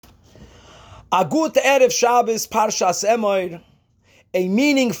A good Erev Shabbos, Parshas Emor, a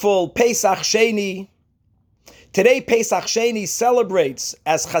meaningful Pesach Sheni. Today Pesach Sheni celebrates,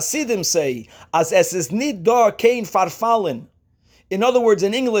 as Hasidim say, as es is nit dar kein farfallen. In other words,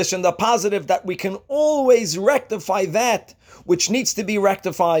 in English, in the positive, that we can always rectify that which needs to be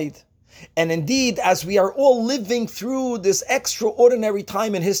rectified. And indeed, as we are all living through this extraordinary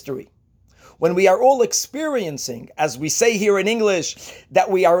time in history, when we are all experiencing, as we say here in English, that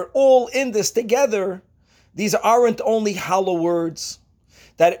we are all in this together, these aren't only hollow words.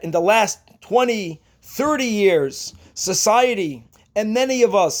 That in the last 20, 30 years, society and many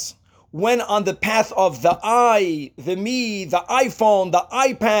of us went on the path of the I, the me, the iPhone, the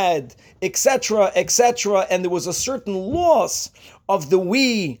iPad, etc., etc., and there was a certain loss of the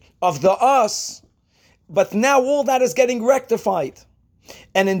we, of the us. But now all that is getting rectified.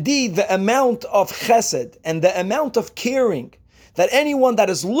 And indeed, the amount of chesed and the amount of caring that anyone that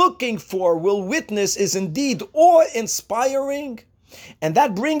is looking for will witness is indeed awe-inspiring. And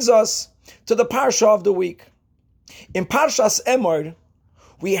that brings us to the Parsha of the week. In Parshas Emor,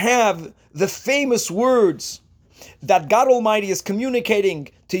 we have the famous words that God Almighty is communicating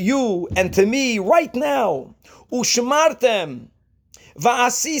to you and to me right now. Ushmartem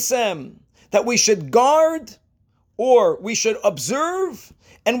va'asisem, that we should guard, or we should observe,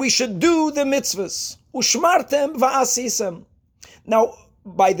 and we should do the mitzvahs. Ushmartem va'asisem. Now,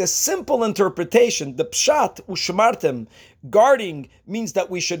 by the simple interpretation, the pshat, ushmartem, guarding, means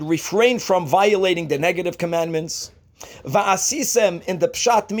that we should refrain from violating the negative commandments. Va'asisem, in the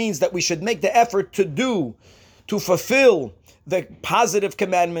pshat, means that we should make the effort to fulfill the positive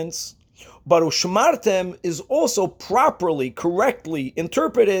commandments. But ushmartem is also properly, correctly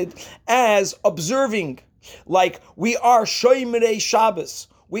interpreted as observing. Like we are shomerei Shabbos,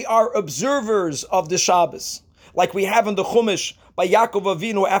 we are observers of the Shabbos. Like we have in the Chumash by Yaakov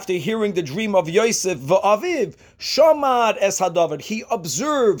Avinu after hearing the dream of Yosef, v'aviv shamar es hadavar. He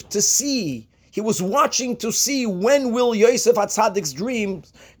observed to see. He was watching to see when will Yosef HaTzadik's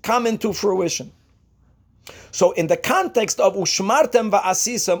dreams come into fruition. So in the context of ushmartem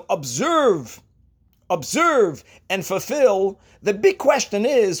va'asisem, observe and fulfill, the big question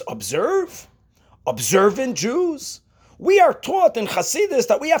is, observe? Observant Jews? We are taught in Hasidus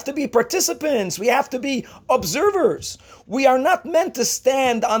that we have to be participants, we have to be observers. We are not meant to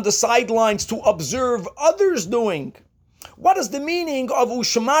stand on the sidelines to observe others doing. What is the meaning of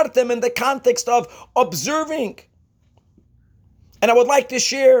ushmartem in the context of observing? And I would like to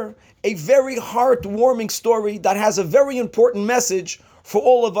share a very heartwarming story that has a very important message for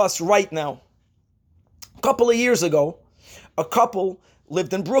all of us right now. A couple of years ago, a couple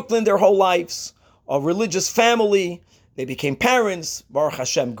lived in Brooklyn their whole lives, a religious family. They became parents, Baruch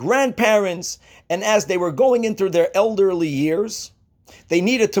Hashem, grandparents, and as they were going into their elderly years, they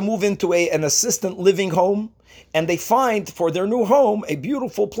needed to move into an assistant living home, and they find for their new home a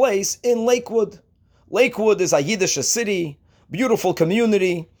beautiful place in Lakewood. Lakewood is a Yiddish city, beautiful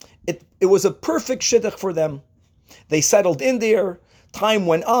community. It was a perfect shidduch for them. They settled in there, time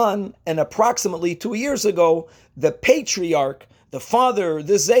went on, and approximately 2 years ago, the patriarch, the father,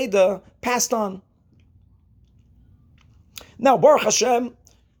 the Zayda, passed on. Now, Baruch Hashem,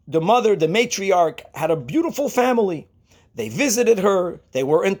 the mother, the matriarch, had a beautiful family. They visited her, they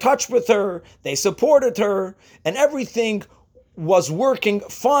were in touch with her, they supported her, and everything was working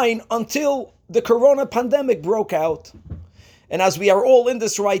fine until the corona pandemic broke out. And as we are all in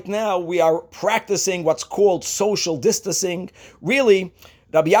this right now, we are practicing what's called social distancing. Really,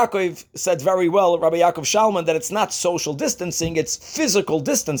 Rabbi Yaakov said very well, Rabbi Yaakov Shalman, that it's not social distancing, it's physical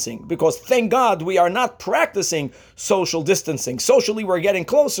distancing. Because thank God we are not practicing social distancing. Socially we're getting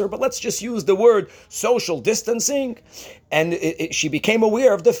closer, but let's just use the word social distancing. And she became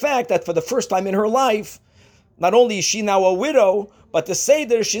aware of the fact that for the first time in her life, not only is she now a widow, but the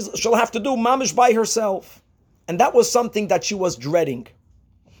Seder she'll have to do mamish by herself. And that was something that she was dreading.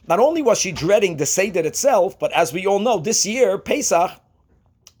 Not only was she dreading the Seder itself, but as we all know, this year, Pesach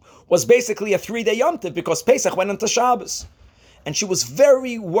was basically a 3-day Yom Tov because Pesach went into Shabbos. And she was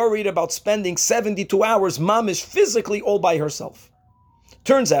very worried about spending 72 hours mamish physically all by herself.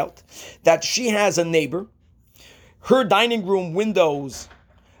 Turns out that she has a neighbor. Her dining room windows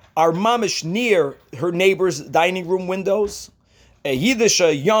are mamish near her neighbor's dining room windows. A Yiddish,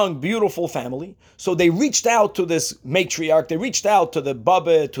 a young, beautiful family. So they reached out to this matriarch, they reached out to the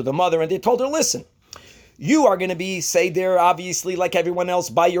baba, to the mother, and they told her, listen, you are going to be Seder, obviously, like everyone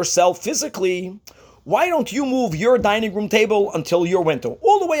else, by yourself physically. Why don't you move your dining room table until your window,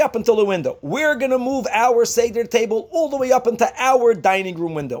 all the way up until the window? We're going to move our Seder table all the way up into our dining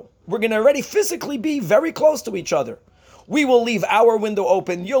room window. We're going to already physically be very close to each other. We will leave our window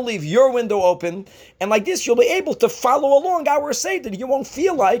open, you'll leave your window open, and like this you'll be able to follow along our Seder. You won't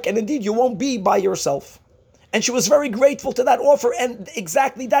feel like, and indeed you won't be by yourself. And she was very grateful to that offer, and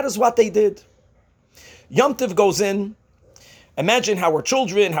exactly that is what they did. Yom Tov goes in. Imagine how her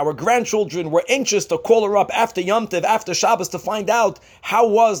children, how her grandchildren were anxious to call her up after Yom Tov, after Shabbos, to find out how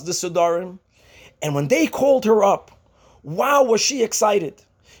was the Sudarim. And when they called her up, wow, was she excited.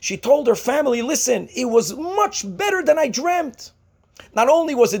 She told her family, listen, it was much better than I dreamt. Not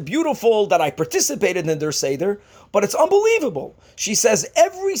only was it beautiful that I participated in their Seder, but it's unbelievable. She says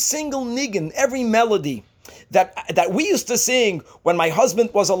every single niggin, every melody that we used to sing when my husband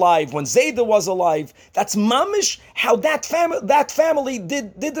was alive, when Zayda was alive, that's mamish how that family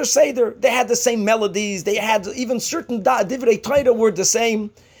did their Seder. They had the same melodies, they had even certain divrei Torah were the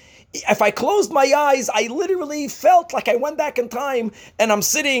same. If I closed my eyes, I literally felt like I went back in time and I'm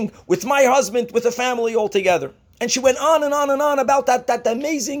sitting with my husband, with the family all together. And she went on and on and on about that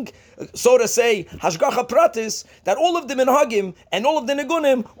amazing, so to say, hashgacha pratis, that all of the minhagim and all of the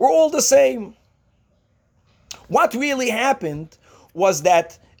nigunim were all the same. What really happened was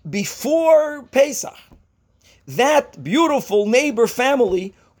that before Pesach, that beautiful neighbor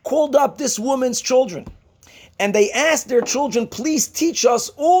family called up this woman's children. And they asked their children, please teach us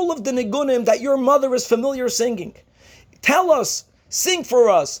all of the nigunim that your mother is familiar singing. Tell us, sing for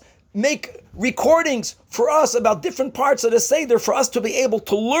us, make recordings for us about different parts of the Seder for us to be able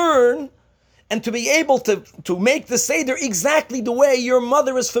to learn and to be able to make the Seder exactly the way your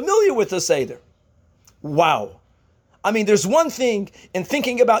mother is familiar with the Seder. Wow. I mean, there's one thing in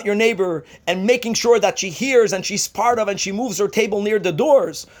thinking about your neighbor and making sure that she hears and she's part of and she moves her table near the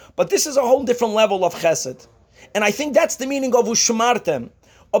doors. But this is a whole different level of chesed. And I think that's the meaning of ushmartem.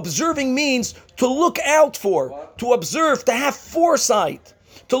 Observing means to look out for, to observe, to have foresight,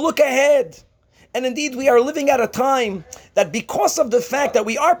 to look ahead. And indeed, we are living at a time that because of the fact that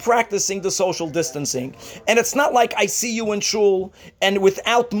we are practicing the social distancing, and it's not like I see you in shul, and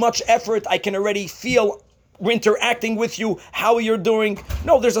without much effort, I can already feel interacting with you, how you're doing.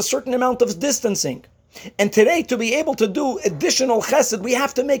 No, there's a certain amount of distancing. And today, to be able to do additional chesed, we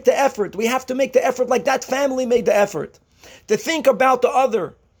have to make the effort. We have to make the effort like that family made the effort. To think about the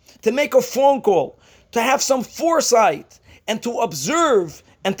other, to make a phone call, to have some foresight, and to observe,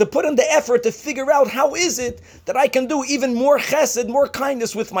 and to put in the effort to figure out how is it that I can do even more chesed, more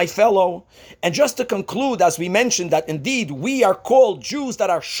kindness with my fellow. And just to conclude, as we mentioned, that indeed we are called Jews that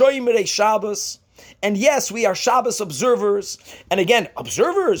are shomerei Shabbos. And yes, we are Shabbos observers. And again,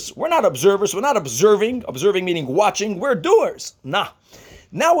 observers, we're not observers, we're not observing meaning watching, we're doers. Nah.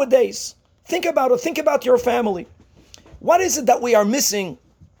 Nowadays, think about it, think about your family. What is it that we are missing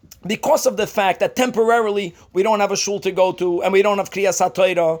because of the fact that temporarily we don't have a shul to go to and we don't have Kriyas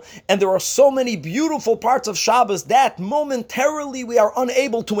HaTorah, and there are so many beautiful parts of Shabbos that momentarily we are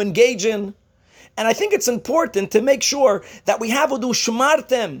unable to engage in? And I think it's important to make sure that we have Udu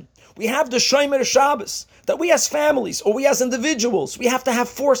Shmartem. We have the Shomer Shabbos, that we as families or we as individuals, we have to have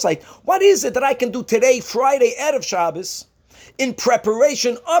foresight. What is it that I can do today, Friday, Erev Shabbos, in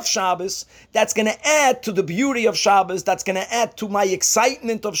preparation of Shabbos, that's going to add to the beauty of Shabbos, that's going to add to my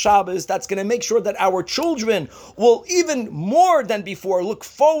excitement of Shabbos, that's going to make sure that our children will even more than before look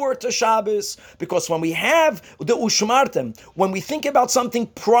forward to Shabbos, because when we have the Ushmartem, when we think about something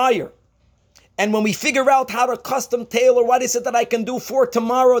prior, and when we figure out how to custom tailor, what is it that I can do for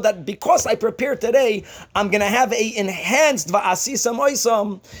tomorrow, that because I prepared today, I'm going to have a enhanced va'asisa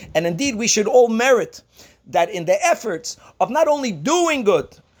moisam. And indeed, we should all merit that in the efforts of not only doing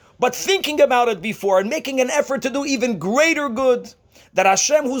good, but thinking about it before and making an effort to do even greater good, that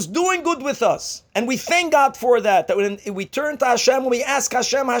Hashem, who's doing good with us, and we thank God for that when we turn to Hashem, when we ask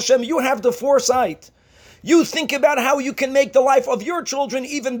Hashem, Hashem, you have the foresight. You think about how you can make the life of your children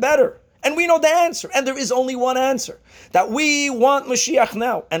even better. And we know the answer, and there is only one answer, that we want Mashiach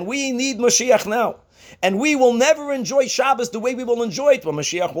now, and we need Mashiach now. And we will never enjoy Shabbos the way we will enjoy it when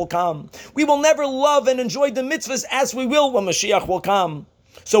Mashiach will come. We will never love and enjoy the mitzvahs as we will when Mashiach will come.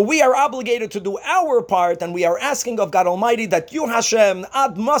 So we are obligated to do our part, and we are asking of God Almighty that you, Hashem,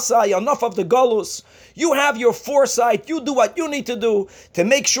 ad masai, enough of the galus, you have your foresight, you do what you need to do to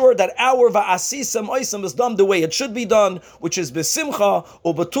make sure that our va'asisam oisam is done the way it should be done, which is besimcha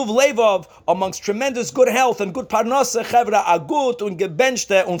or betuv levav, amongst tremendous good health and good parnasa, chevra agut und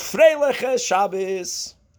gebenchte und freiliche Shabbos.